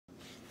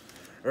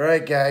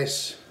Alright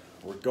guys,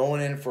 we're going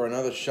in for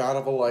another shot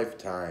of a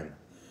lifetime.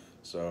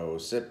 So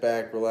sit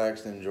back,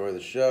 relax, and enjoy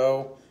the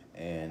show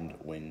and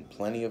win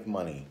plenty of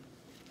money.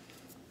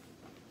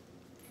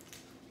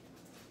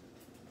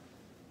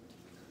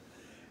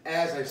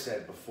 As I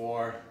said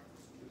before,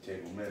 the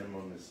table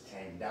minimum is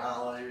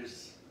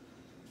 $10.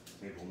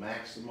 Table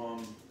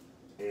maximum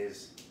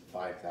is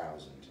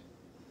 $5,000.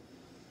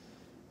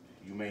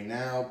 You may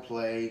now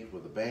play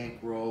with a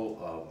bankroll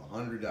of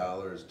 $100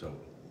 total,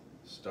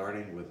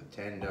 starting with a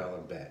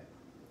 $10 bet,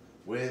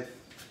 with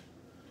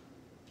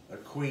a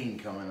queen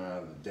coming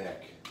out of the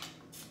deck.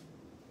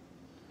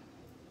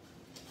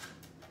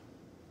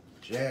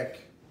 Jack,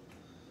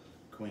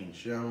 queen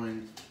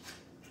showing,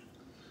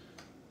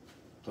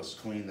 plus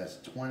queen, that's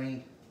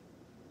 20.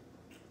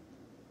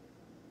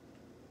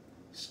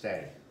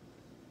 Stay.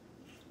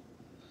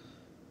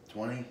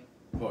 20,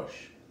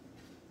 push.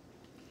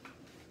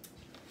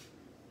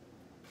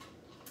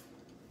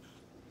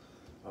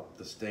 Up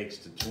the stakes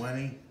to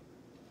 20,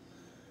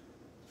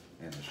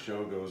 and the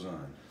show goes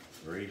on.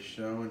 3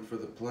 showing for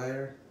the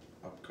player,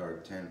 up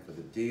card 10 for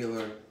the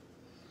dealer,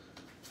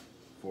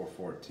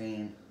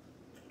 414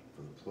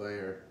 for the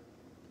player.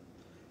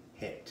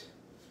 Hit.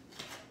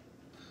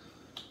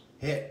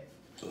 Hit.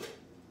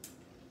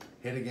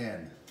 Hit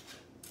again.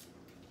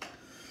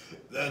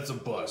 That's a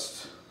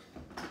bust.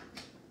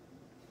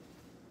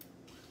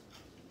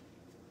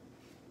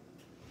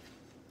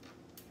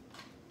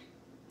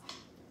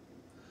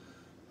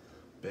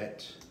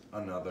 Bet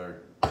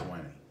another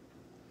 20.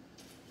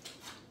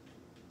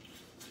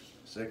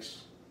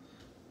 6.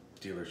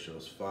 Dealer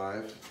shows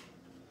 5.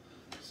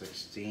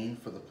 16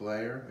 for the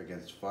player.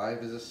 Against 5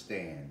 is a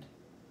stand.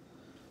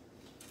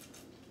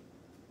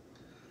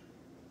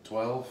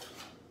 12.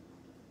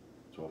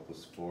 12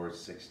 plus 4 is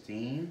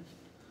 16.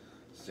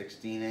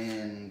 16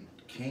 and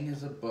king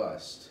is a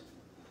bust.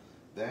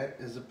 That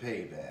is a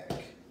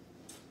payback.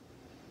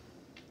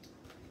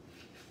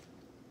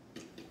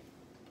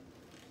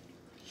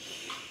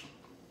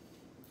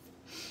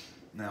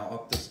 Now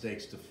up the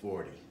stakes to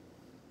 40.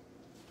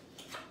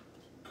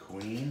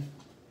 Queen,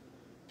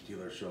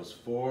 dealer shows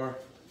 4.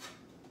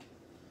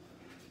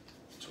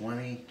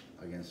 20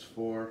 against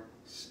 4,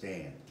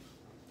 stand.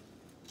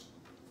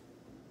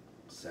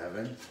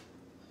 7,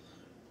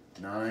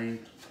 9,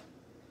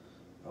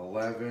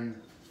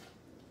 11,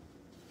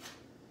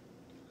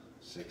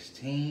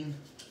 16,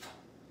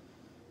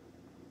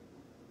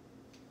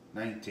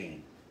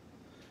 19.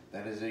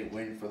 That is a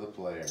win for the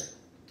player.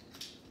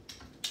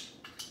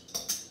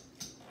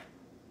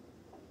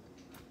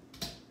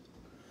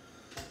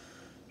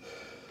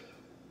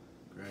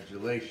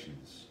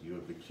 Congratulations, you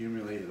have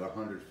accumulated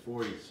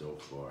 140 so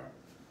far,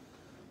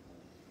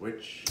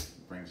 which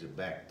brings it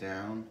back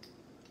down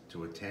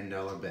to a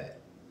 $10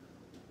 bet.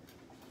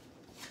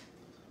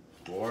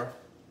 4,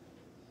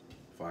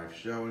 5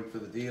 showing for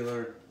the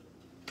dealer,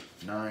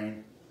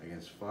 9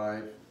 against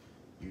 5,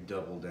 you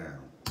double down.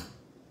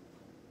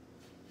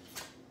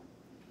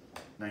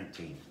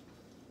 19.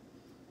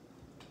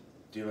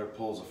 Dealer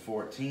pulls a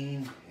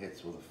 14,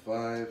 hits with a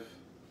 5,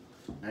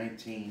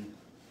 19,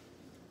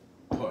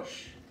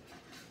 push.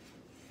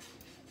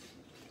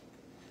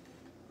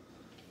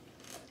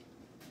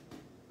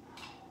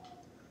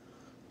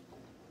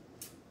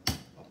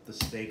 Up the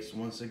stakes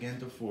once again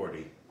to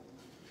 40.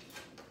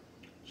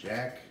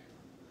 Jack,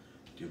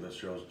 dealer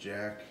shows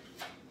Jack,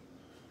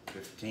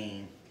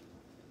 15,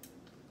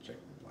 check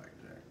the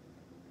blackjack,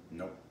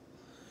 nope,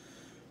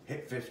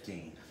 hit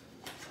 15.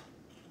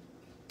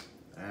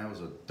 That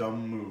was a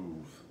dumb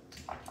move.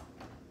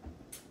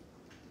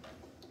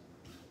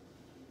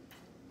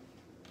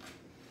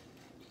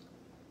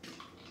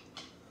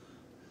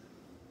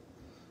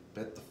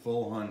 Bet the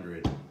full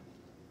 100.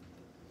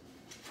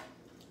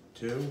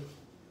 2,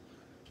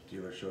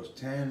 dealer shows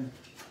 10.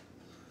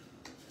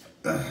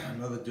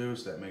 Another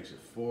deuce, that makes it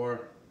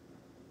 4.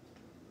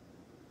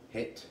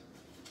 Hit.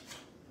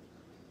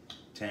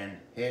 10,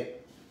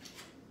 hit.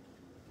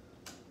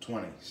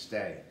 20,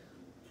 stay.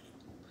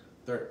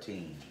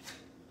 13,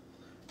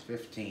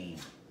 15,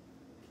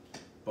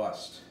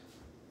 bust.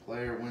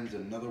 Player wins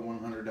another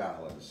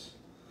 $100.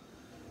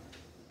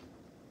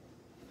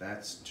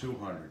 That's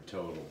 200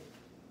 total.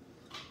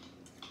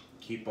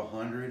 Keep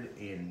 100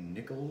 in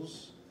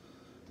nickels.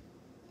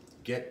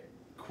 Get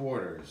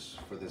quarters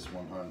for this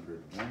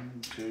 100.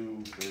 1,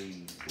 2,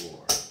 3,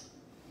 4.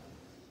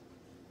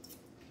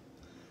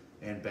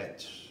 And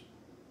bet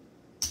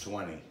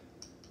 20.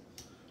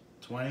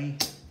 20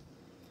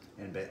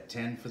 and bet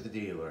 10 for the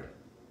dealer.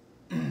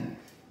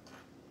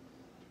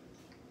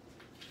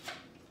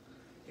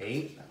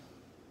 8.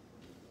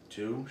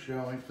 2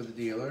 showing for the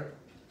dealer.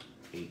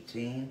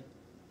 18.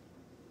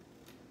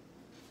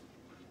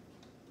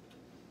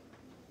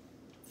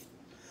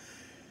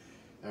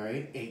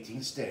 Alright,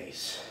 18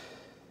 stays.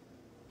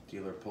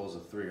 Dealer pulls a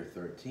 3 or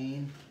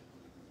 13.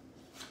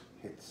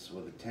 Hits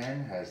with a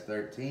 10, has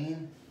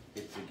 13.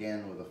 Hits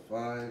again with a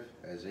 5,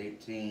 has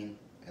 18,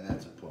 and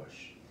that's a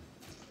push.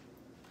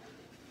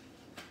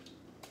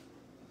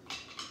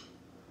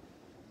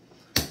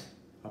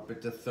 Up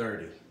it to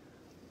 30.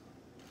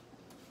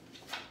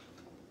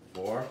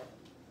 4.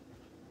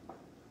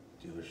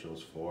 Dealer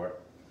shows 4.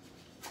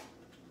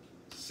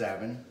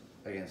 7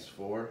 against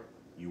 4.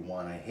 You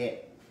want to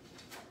hit.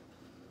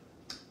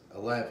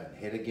 11.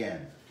 Hit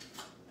again.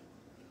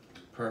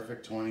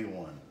 Perfect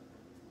 21.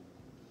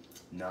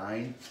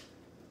 9.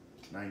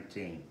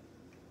 19.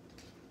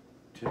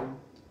 2.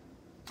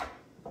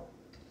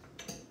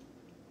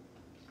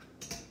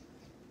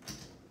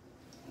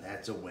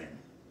 That's a win.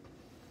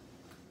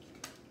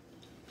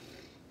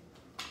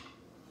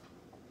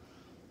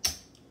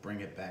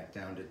 Bring it back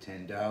down to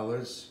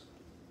 $10.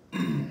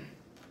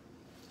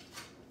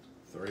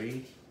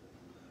 3.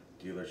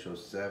 Dealer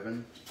shows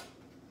 7.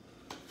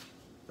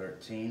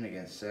 13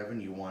 against 7.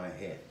 You want to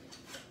hit.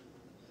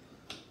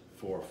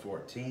 4.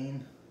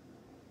 14.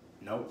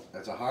 Nope,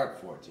 that's a hard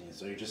 14.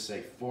 So you just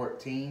say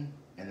 14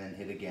 and then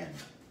hit again.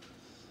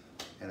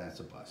 And that's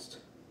a bust.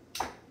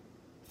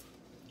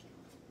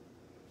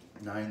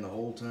 9 the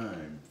whole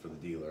time for the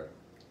dealer.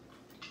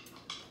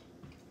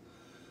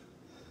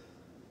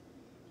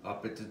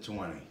 Up it to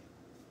 20.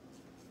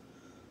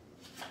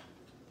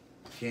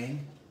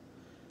 King,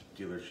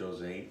 dealer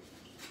shows 8.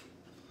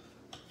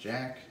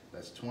 Jack,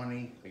 that's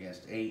 20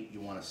 against 8. You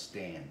want to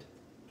stand.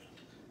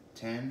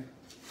 10,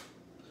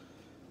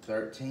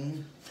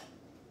 13,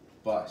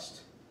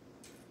 bust.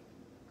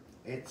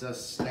 It's a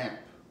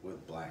snap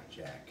with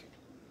blackjack.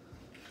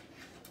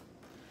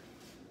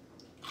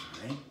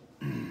 Alright.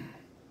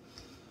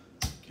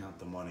 Count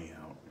the money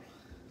out.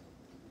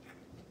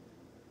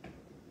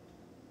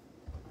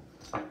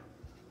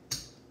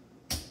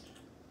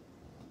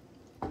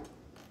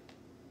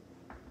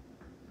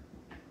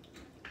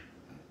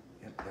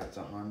 Yep, that's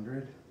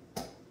 100.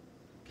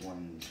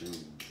 1, 2,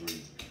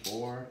 3,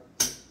 4.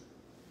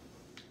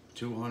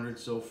 200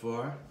 so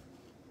far.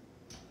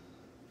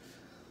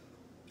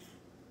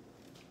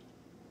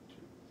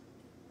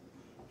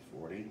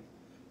 40.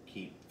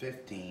 Keep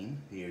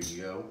 15. Here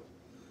you go.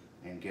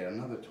 And get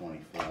another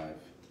 25.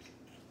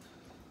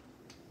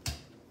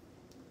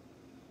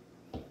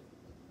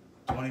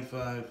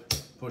 25.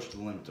 Push the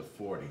limit to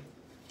 40.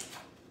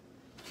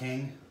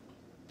 King.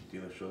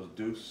 Dealer shows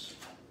deuce.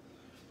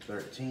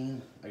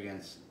 13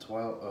 against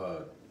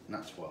 12.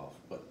 Not 12,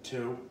 but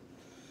 2.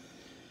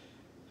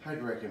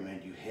 I'd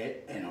recommend you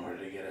hit in order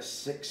to get a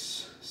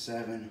 6,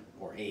 7,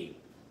 or 8.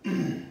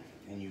 And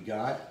you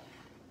got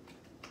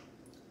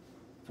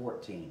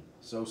 14.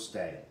 So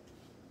stay.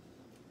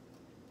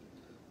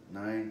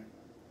 9,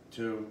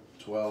 2,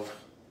 12.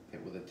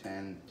 Hit with a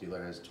 10.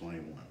 Dealer has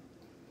 21.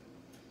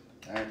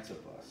 That's a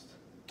bust.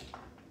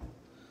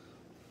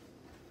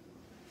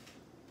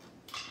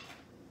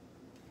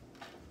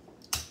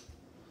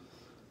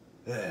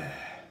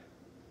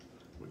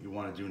 What you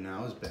want to do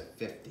now is bet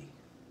 50.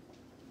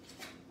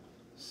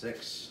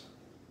 6.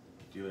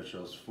 Dealer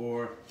shows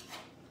 4.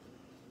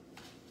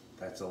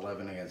 That's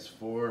 11 against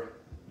 4.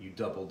 You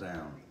double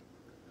down.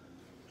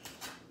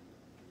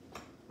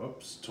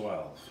 Oops,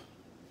 12.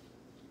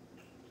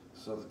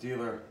 So the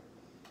dealer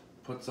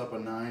puts up a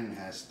 9 and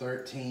has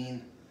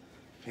 13.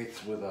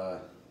 Hits with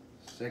a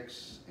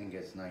 6 and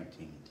gets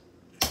 19.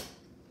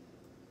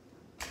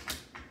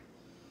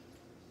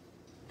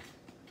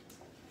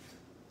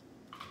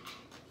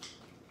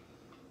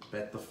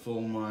 Bet the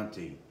full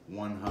Monty,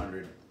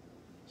 100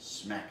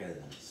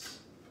 smackers.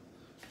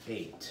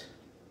 8.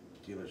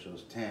 Dealer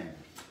shows 10.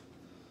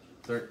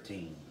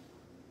 13.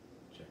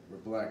 Check for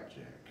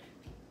blackjack.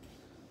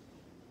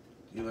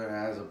 Dealer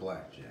has a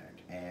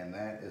blackjack, and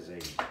that is a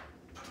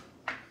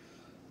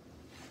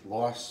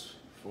loss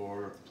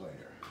for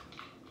player.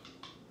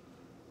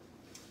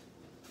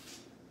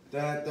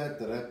 Da da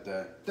da da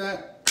da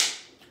da.